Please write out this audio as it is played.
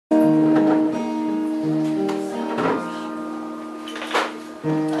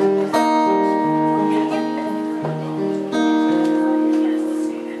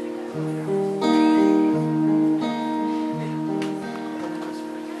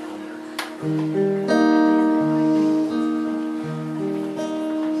Mom,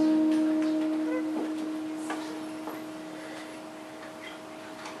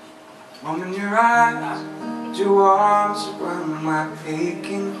 in your eyes, put your arms around my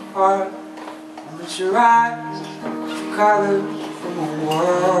aching heart. Mom, in your eyes, colored from a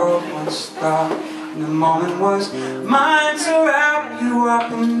world once dark. And the moment was mine to wrap you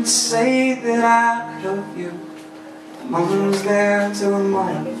up and say that I love you. The moment was there till the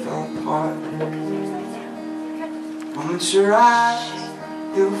moment fell apart. Mom, in your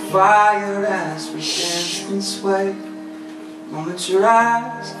eyes, feel fire as we danced and swayed. Mom, in your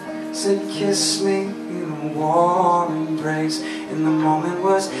eyes, said kiss me in a warm embrace. And the moment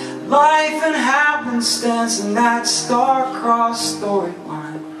was life and happenstance, and that star-crossed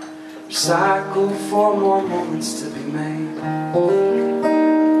storyline recycled for more moments to be made.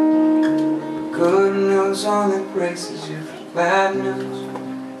 Good news only braces you for bad news.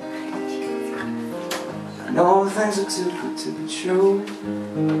 I know things are too good to be true.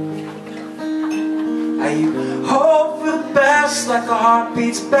 You hope for the best, like a heart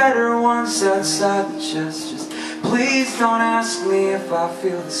beats better once outside the chest. Just please don't ask me if I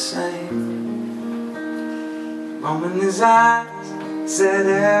feel the same. Mom, in his eyes, said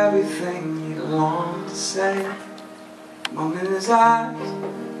everything he longed to say. Mom, in his eyes,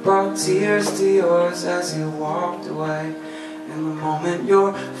 brought tears to yours as he walked away. And the moment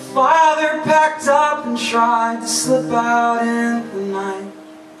your father packed up and tried to slip out in the night,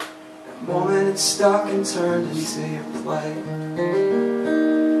 the moment it stuck and turned into your play.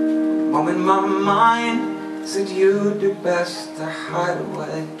 The moment my mind said you'd do best to hide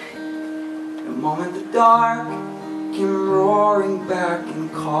away. The moment the dark came roaring back and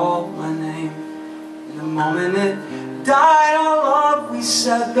called my name. And the moment it died all up, we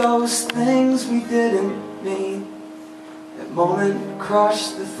said those things we didn't mean. That moment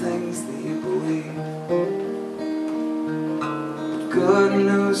crushed the things that you believed. Good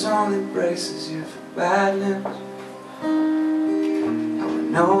news only braces you for bad news. Now I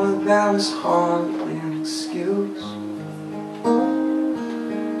know that was hardly an excuse.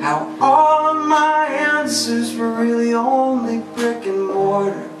 How all of my answers were really only brick and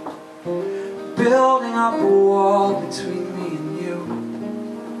mortar, building up a wall between me and you.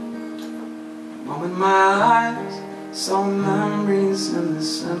 The moment my eyes saw memories in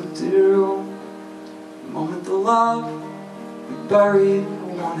this empty room, the moment the love buried, I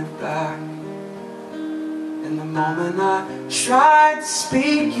wanted back. And the moment I tried to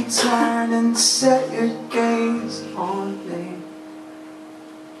speak, you turned and set your gaze on me.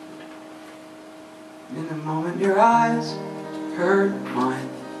 In the moment your eyes hurt mine,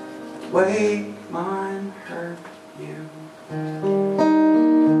 the way mine hurt you.